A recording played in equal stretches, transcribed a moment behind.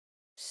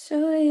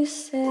So you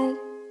said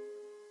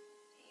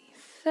you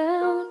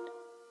found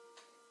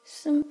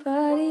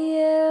somebody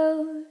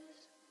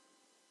else,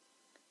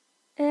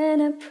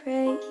 and I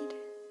prayed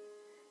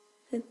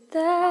that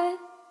that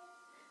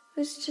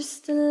was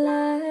just a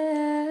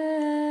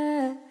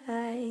lie.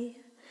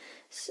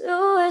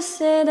 So I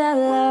said I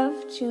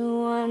loved you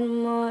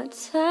one more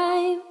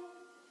time,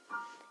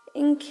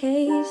 in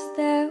case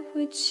that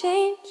would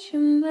change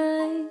your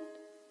mind.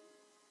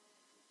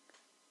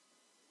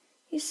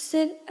 You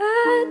said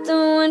I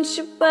don't want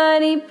your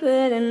body,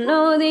 but I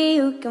know that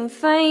you can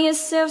find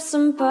yourself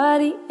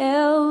somebody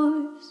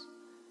else.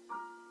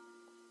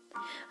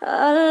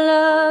 Our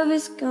love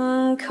is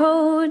gone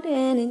cold,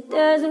 and it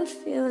doesn't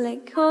feel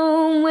like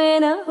home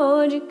when I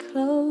hold you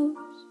close.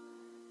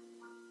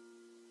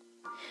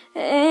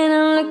 And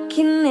I'm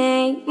looking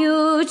at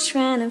you,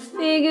 trying to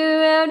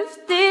figure out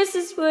if this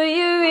is what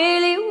you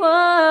really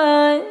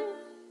want.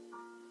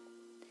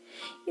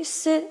 You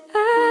said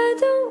I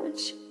don't want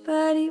your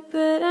body,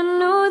 but I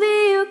know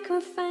that you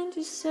can find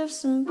yourself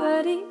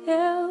somebody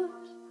else.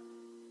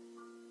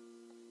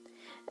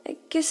 I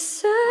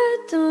guess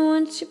I don't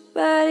want your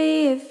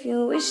body if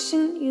you're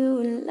wishing you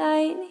were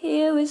lying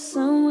here with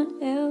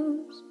someone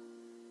else.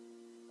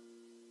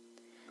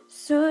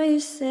 So you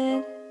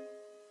said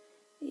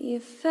you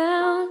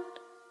found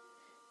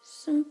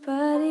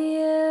somebody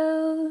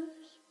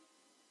else,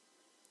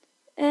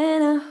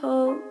 and I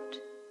hoped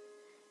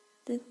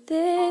that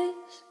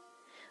this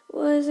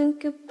wasn't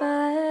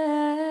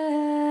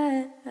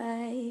goodbye.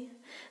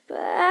 But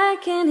I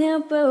can't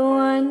help but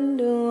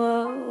wonder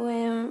what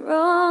went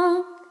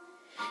wrong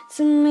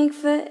to make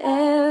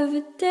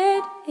forever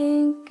dead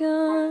and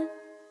gone.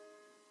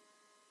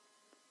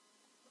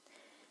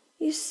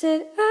 You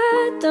said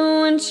I don't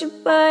want your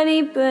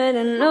body, but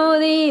I know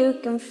that you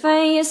can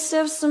find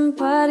yourself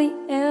somebody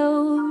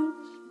else.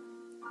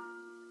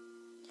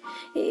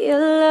 Your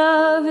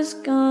love is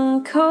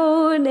gone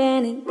cold,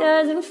 and it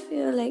doesn't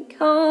feel like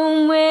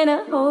home when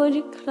I hold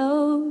you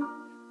close.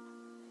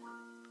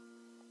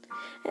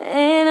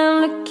 And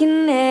I'm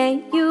looking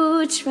at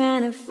you,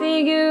 trying to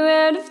figure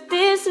out if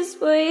this is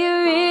what you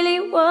really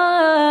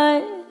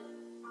want.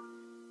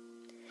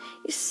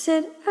 You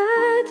said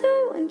I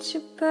don't want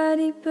your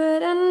body,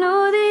 but I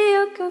know that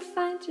you can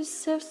find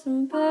yourself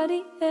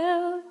somebody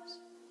else.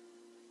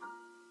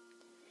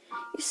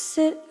 You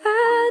said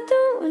I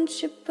don't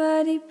want your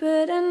body,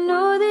 but I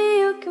know that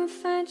you can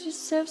find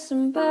yourself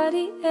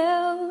somebody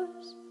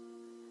else.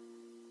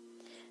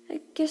 I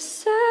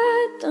guess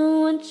I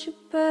don't want your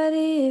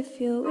body if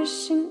you're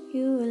wishing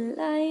you were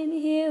lying